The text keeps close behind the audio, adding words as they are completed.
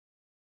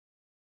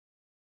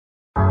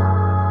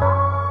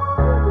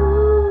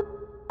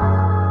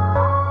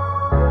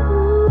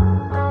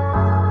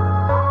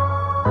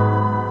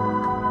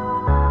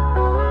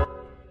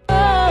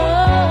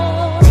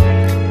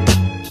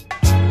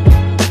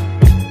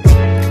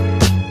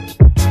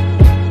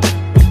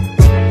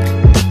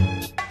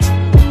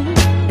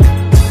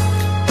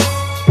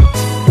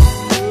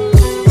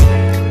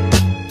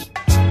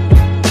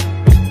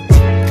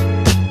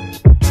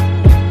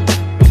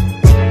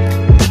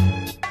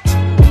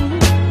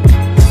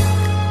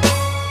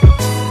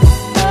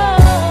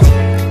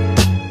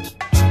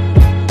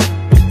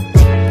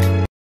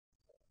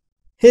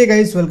Hey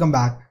guys, welcome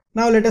back.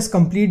 Now let us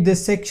complete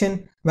this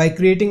section by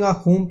creating a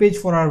home page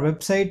for our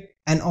website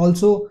and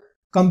also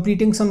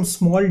completing some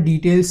small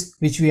details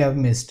which we have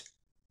missed.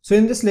 So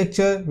in this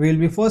lecture, we will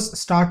be first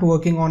start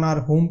working on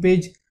our home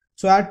page.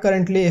 So at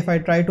currently, if I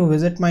try to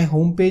visit my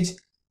home page,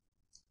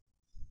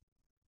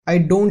 I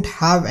don't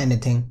have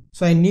anything.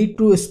 So I need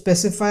to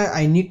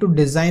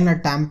design a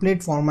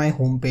template for my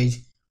home page.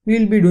 We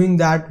will be doing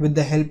that with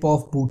the help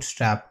of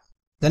Bootstrap.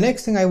 The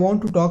next thing I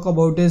want to talk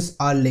about is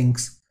our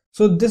links.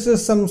 So this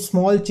is some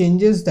small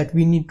changes that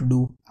we need to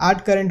do.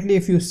 At currently,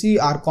 if you see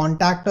our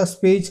contact us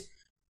page,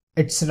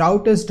 its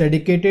route is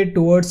dedicated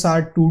towards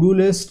our to-do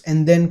list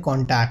and then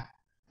contact,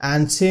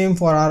 and same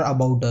for our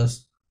about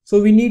us. So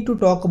we need to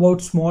talk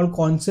about small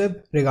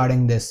concept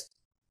regarding this.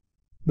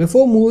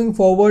 Before moving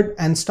forward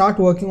and start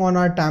working on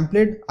our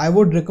template, I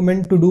would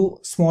recommend to do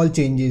small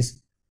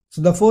changes.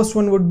 So the first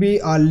one would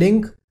be our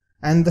link,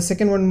 and the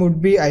second one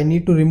would be I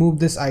need to remove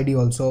this ID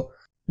also.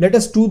 Let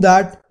us do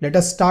that. Let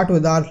us start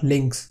with our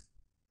links.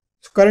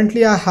 So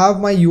currently I have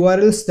my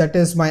URLs, that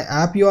is my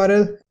app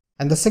URL,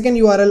 and the second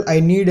URL I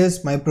need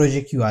is my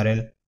project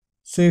URL.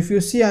 So if you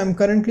see, I am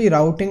currently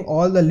routing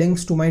all the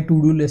links to my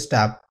to-do list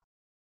app.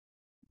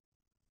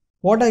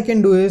 What I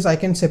can do is I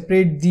can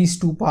separate these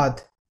two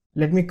paths.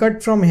 Let me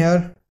cut from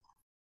here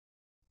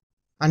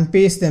and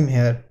paste them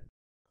here.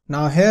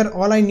 Now here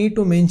all I need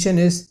to mention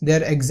is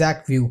their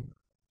exact view.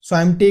 So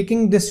I'm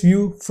taking this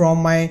view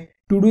from my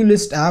to-do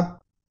list app.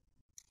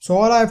 So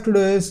all I have to do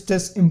is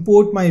just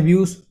import my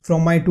views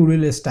from my to-do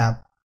list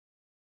app.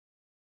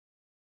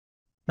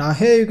 Now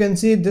here you can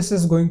see this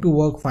is going to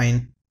work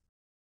fine.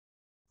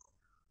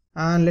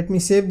 And let me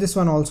save this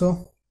one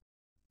also.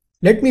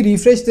 Let me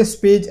refresh this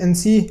page and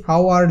see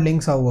how our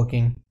links are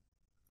working.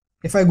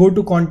 If I go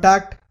to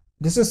contact,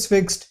 this is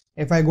fixed.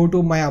 If I go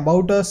to my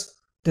about us,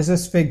 this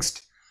is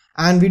fixed.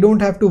 And we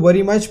don't have to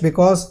worry much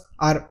because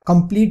our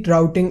complete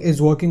routing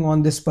is working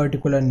on this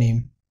particular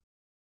name.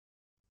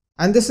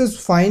 And this is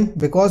fine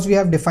because we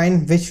have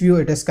defined which view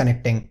it is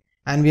connecting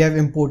and we have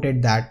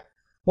imported that.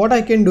 What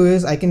I can do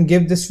is I can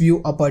give this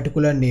view a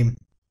particular name,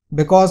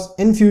 because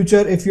in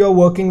future if you are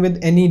working with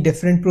any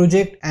different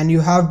project and you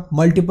have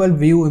multiple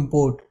view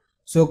import.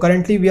 So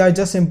currently we are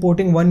just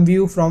importing one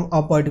view from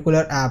a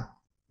particular app.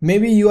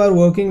 Maybe you are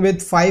working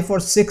with 5 or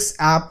 6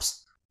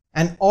 apps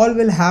and all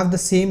will have the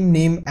same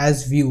name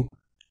as view.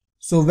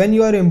 So when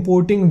you are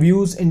importing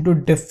views into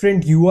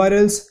different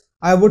URLs,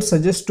 I would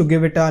suggest to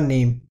give it a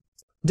name.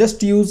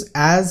 Just use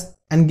as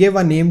and give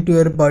a name to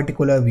your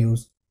particular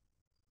views.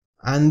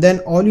 And then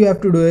all you have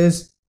to do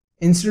is,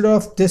 instead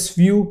of this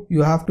view,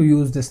 you have to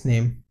use this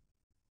name.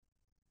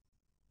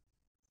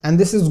 And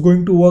this is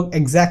going to work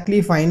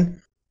exactly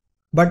fine.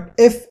 But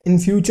if in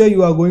future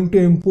you are going to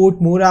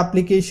import more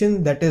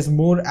application, that is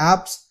more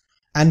apps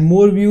and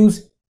more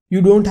views,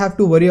 you don't have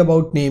to worry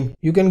about name.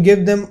 You can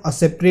give them a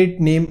separate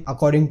name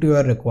according to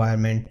your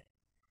requirement.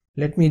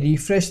 Let me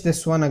refresh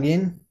this one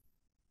again.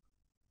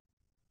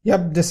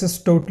 Yep, this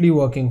is totally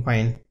working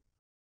fine.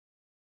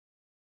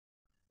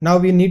 Now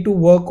we need to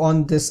work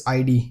on this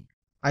ID.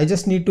 I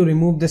just need to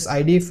remove this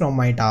ID from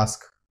my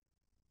task.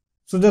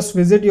 So just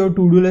visit your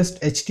to-do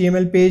list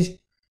HTML page,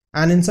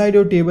 and inside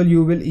your table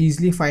you will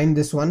easily find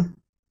this one.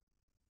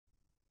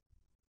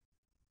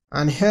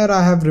 And here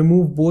I have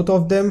removed both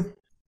of them.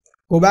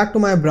 Go back to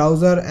my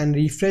browser and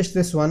refresh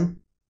this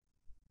one.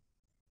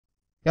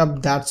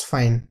 Yep, that's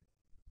fine.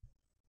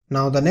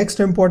 Now the next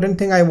important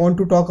thing I want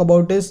to talk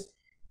about is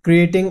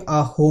creating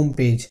a home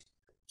page.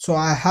 So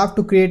I have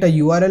to create a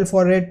URL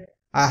for it,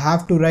 I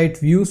have to write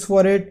views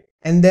for it,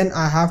 and then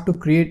I have to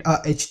create a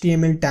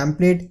HTML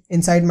template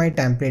inside my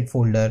template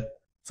folder.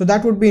 So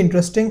that would be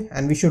interesting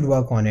and we should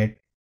work on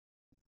it.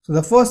 So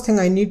the first thing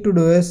I need to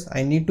do is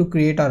I need to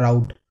create a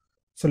route.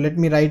 So let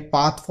me write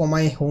path for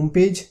my home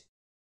page.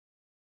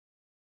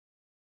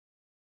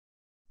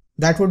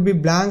 That would be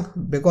blank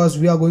because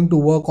we are going to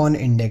work on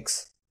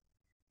index.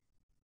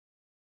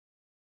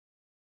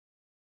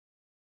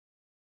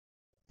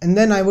 And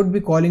then I would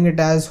be calling it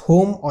as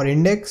home or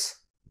index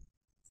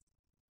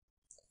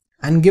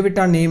and give it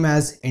a name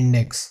as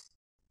index.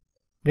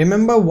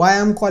 Remember why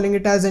I'm calling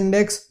it as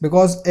index?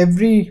 Because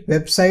every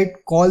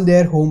website call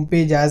their home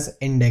page as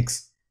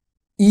index.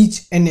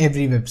 Each and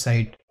every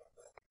website.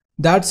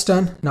 That's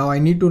done. Now I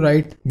need to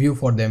write view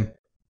for them.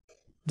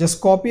 Just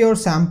copy your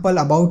sample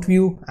about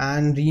view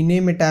and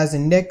rename it as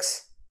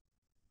index.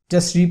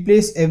 Just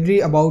replace every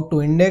about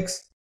to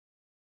index.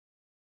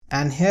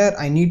 And here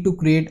I need to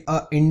create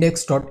a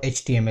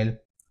index.html.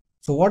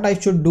 So what I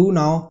should do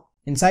now,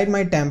 inside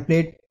my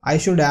template, I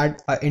should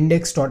add a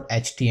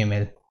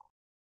index.html.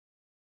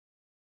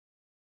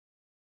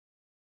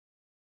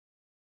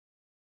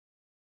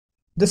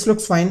 This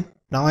looks fine.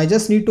 Now I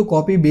just need to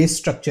copy base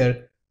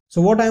structure.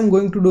 So what I am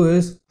going to do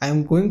is I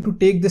am going to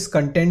take this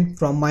content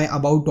from my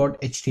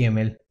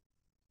about.html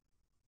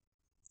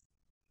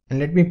and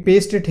let me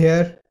paste it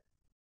here.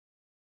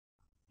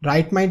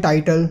 Write my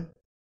title.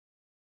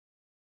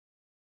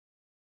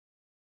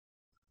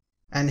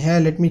 And here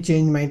let me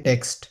change my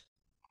text.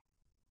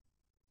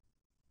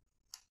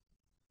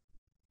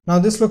 Now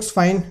this looks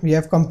fine. We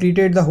have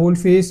completed the whole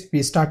phase.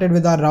 We started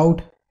with our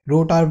route,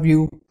 wrote our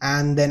view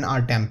and then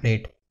our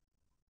template.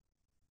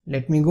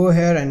 Let me go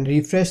here and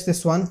refresh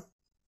this one.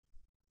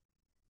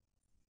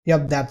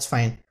 Yep, that's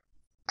fine.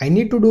 I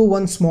need to do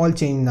one small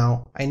change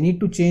now. I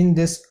need to change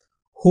this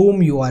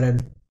home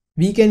URL.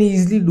 We can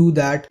easily do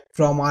that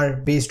from our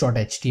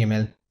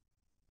base.html.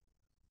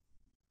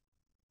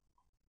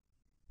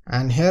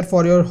 And here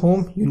for your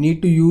home, you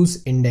need to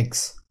use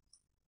index.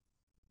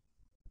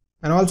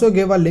 And also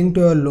give a link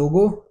to your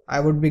logo. I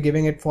would be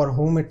giving it for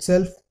home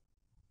itself.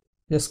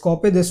 Just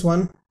copy this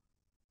one.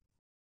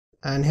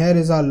 And here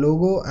is our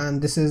logo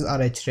and this is our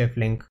href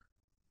link.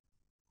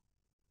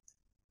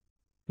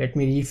 Let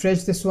me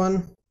refresh this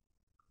one.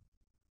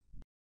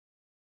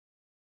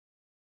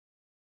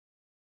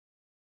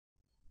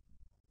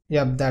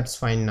 Yep, that's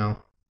fine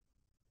now.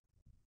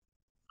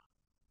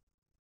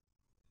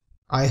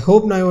 I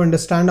hope now you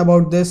understand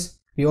about this.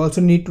 We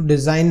also need to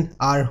design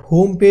our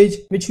home page,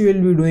 which we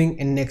will be doing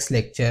in next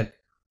lecture.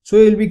 So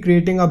we will be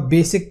creating a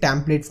basic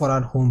template for our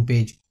home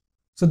page.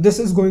 So this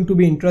is going to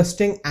be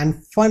interesting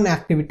and fun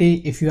activity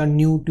if you are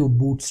new to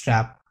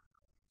Bootstrap.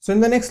 So in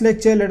the next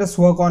lecture, let us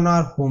work on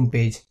our home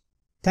page.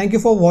 Thank you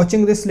for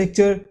watching this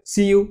lecture.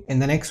 See you in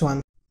the next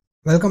one.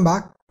 Welcome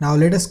back. Now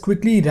let us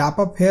quickly wrap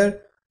up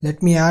here.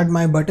 Let me add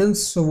my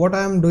buttons. So what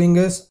I am doing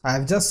is I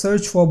have just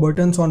searched for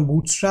buttons on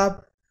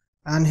Bootstrap.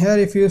 And here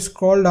if you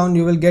scroll down,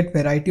 you will get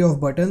variety of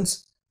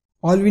buttons.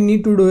 All we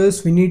need to do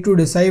is we need to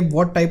decide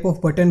what type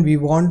of button we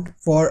want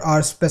for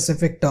our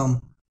specific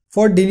term.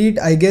 For delete,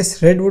 I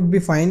guess red would be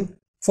fine.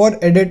 For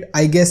edit,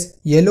 I guess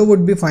yellow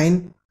would be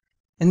fine.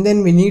 And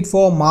then we need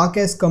for mark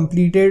as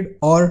completed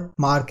or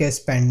mark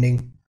as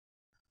pending.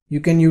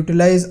 You can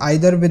utilize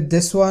either with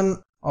this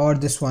one or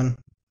this one.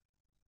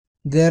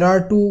 There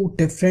are two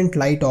different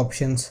light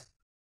options.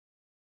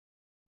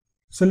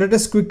 So let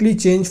us quickly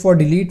change for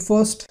delete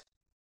first.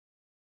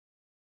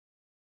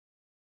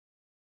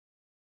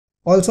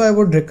 Also, I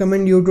would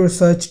recommend you to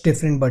search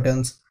different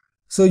buttons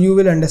so you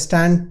will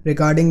understand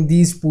regarding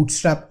these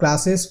Bootstrap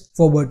classes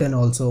for button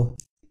also.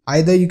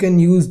 Either you can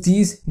use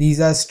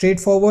these are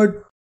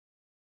straightforward,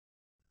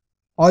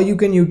 or you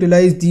can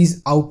utilize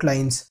these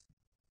outlines.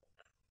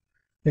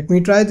 Let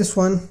me try this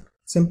one.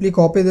 Simply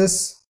copy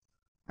this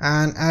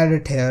and add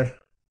it here.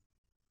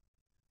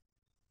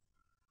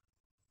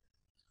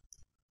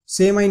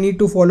 Same I need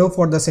to follow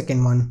for the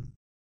second one.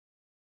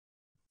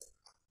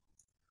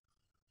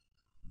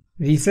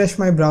 Refresh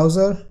my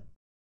browser.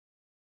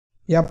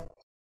 Yep,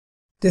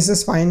 this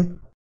is fine.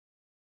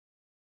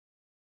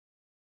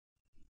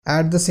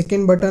 Add the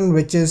second button,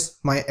 which is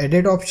my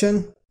edit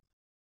option.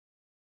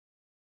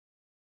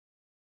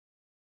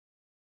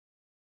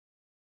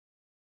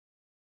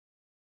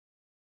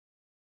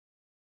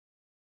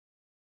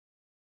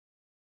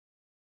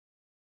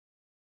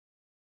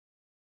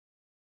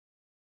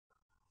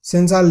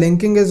 Since our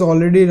linking is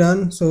already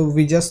done, so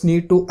we just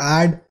need to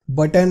add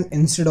button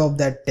instead of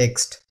that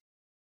text.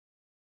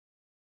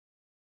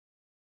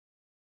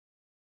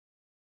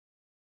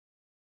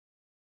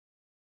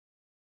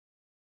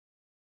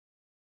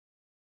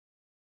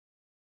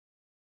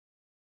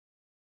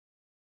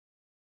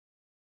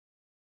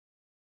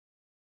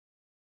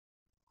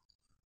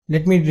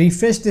 Let me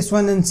refresh this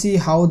one and see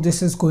how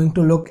this is going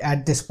to look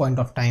at this point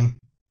of time.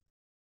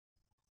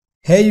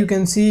 Here you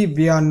can see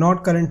we are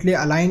not currently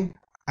aligned.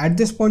 At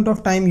this point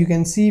of time, you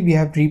can see we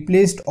have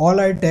replaced all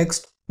our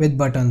text with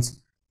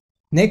buttons.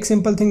 Next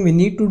simple thing we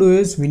need to do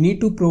is we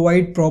need to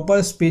provide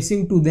proper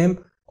spacing to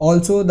them,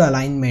 also the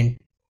alignment.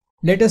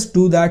 Let us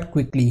do that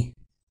quickly.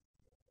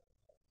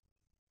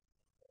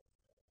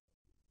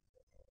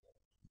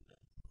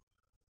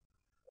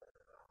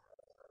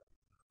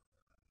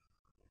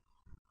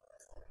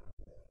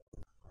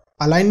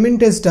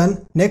 Alignment is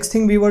done. Next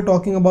thing we were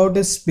talking about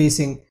is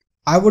spacing.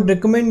 I would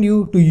recommend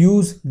you to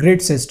use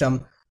grid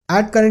system.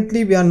 At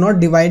currently we are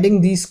not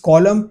dividing these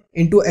column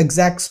into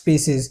exact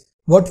spaces.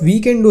 What we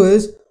can do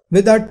is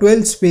with our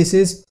 12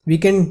 spaces, we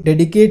can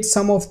dedicate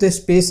some of this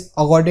space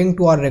according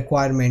to our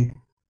requirement.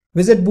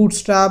 Visit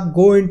Bootstrap,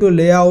 go into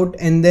layout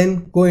and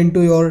then go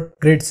into your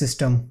grid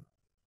system.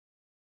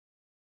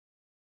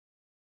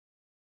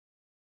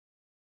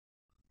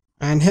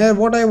 And here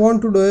what I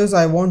want to do is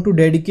I want to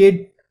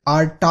dedicate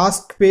our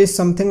task space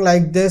something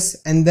like this,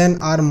 and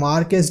then our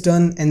mark is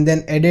done, and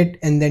then edit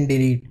and then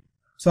delete.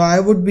 So I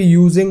would be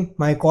using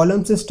my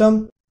column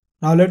system.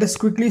 Now let us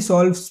quickly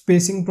solve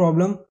spacing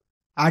problem.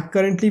 At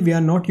currently we are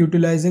not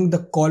utilizing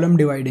the column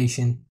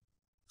dividation.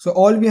 So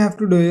all we have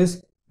to do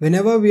is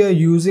whenever we are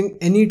using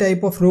any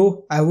type of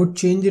row, I would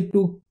change it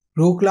to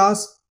row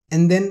class,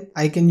 and then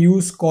I can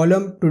use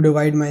column to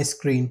divide my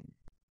screen.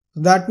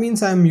 So that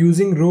means I am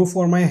using row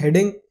for my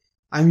heading,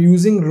 I'm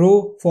using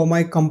row for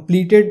my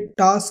completed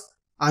task,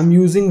 I'm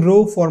using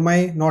row for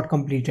my not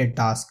completed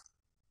task.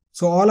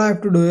 So all I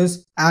have to do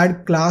is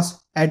add class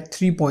at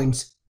 3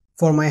 points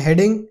for my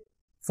heading,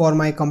 for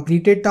my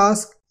completed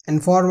task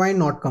and for my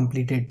not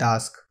completed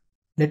task.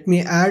 Let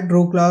me add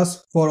row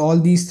class for all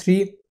these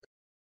three.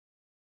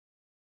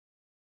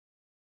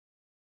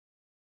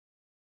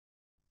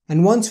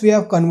 And once we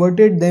have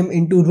converted them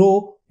into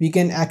row, we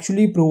can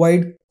actually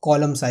provide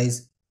column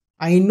size.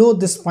 I know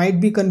this might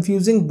be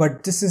confusing,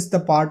 but this is the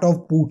part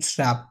of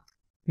Bootstrap.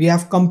 We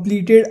have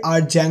completed our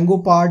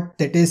Django part,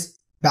 that is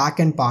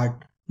backend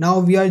part. Now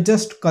we are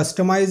just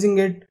customizing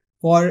it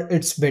for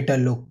its better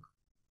look.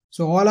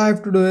 So all I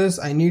have to do is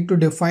I need to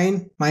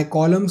define my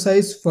column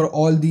size for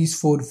all these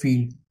 4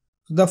 fields.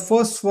 So the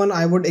first one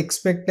I would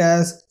expect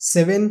as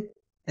 7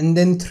 and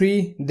then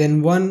 3,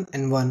 then 1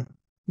 and 1.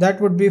 That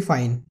would be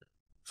fine.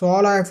 So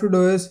all I have to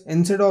do is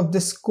instead of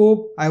this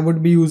scope I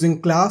would be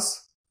using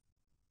class,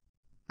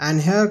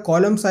 and here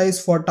column size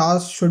for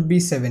task should be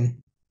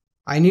 7.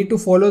 I need to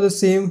follow the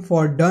same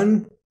for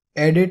done,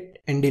 edit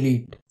and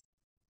delete.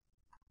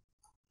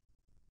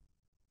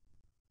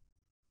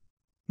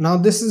 Now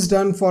this is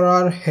done for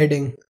our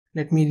heading.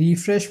 Let me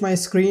refresh my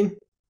screen.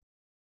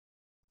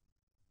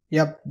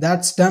 Yep,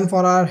 that's done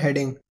for our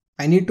heading.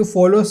 I need to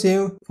follow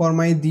same for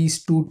my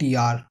these two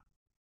tr.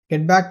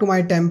 Get back to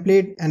my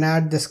template and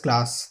add this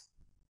class.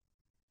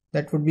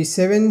 That would be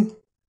 7,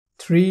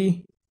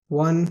 3,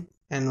 1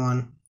 and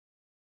 1.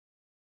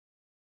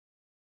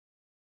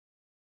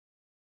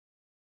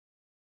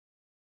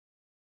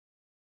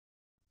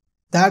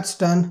 That's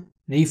done.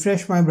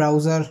 Refresh my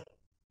browser.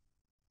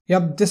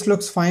 Yep, this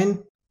looks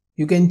fine.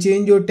 You can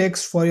change your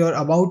text for your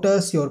about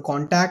us, your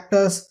contact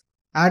us.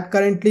 At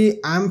currently,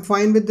 I'm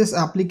fine with this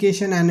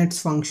application and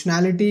its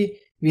functionality.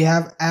 We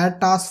have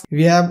add task,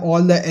 we have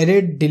all the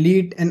edit,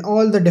 delete and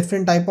all the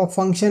different type of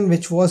function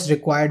which was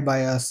required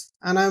by us.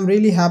 And I'm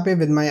really happy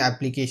with my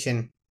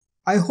application.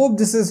 I hope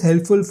this is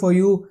helpful for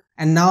you,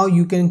 and now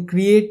you can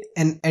create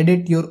and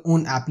edit your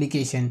own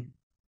application.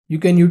 You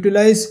can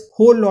utilize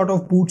whole lot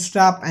of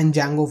Bootstrap and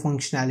Django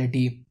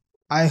functionality.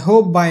 I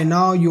hope by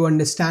now you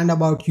understand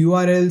about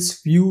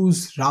URLs,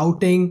 views,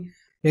 routing,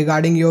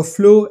 regarding your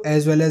flow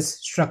as well as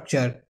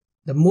structure.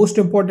 The most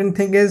important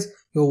thing is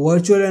your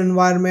virtual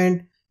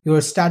environment,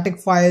 your static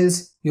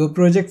files, your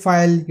project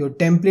file, your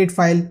template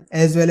file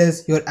as well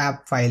as your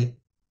app file.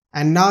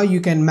 And now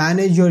you can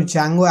manage your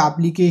Django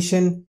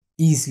application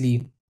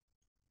easily.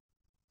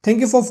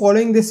 Thank you for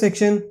following this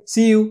section.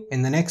 See you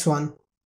in the next one.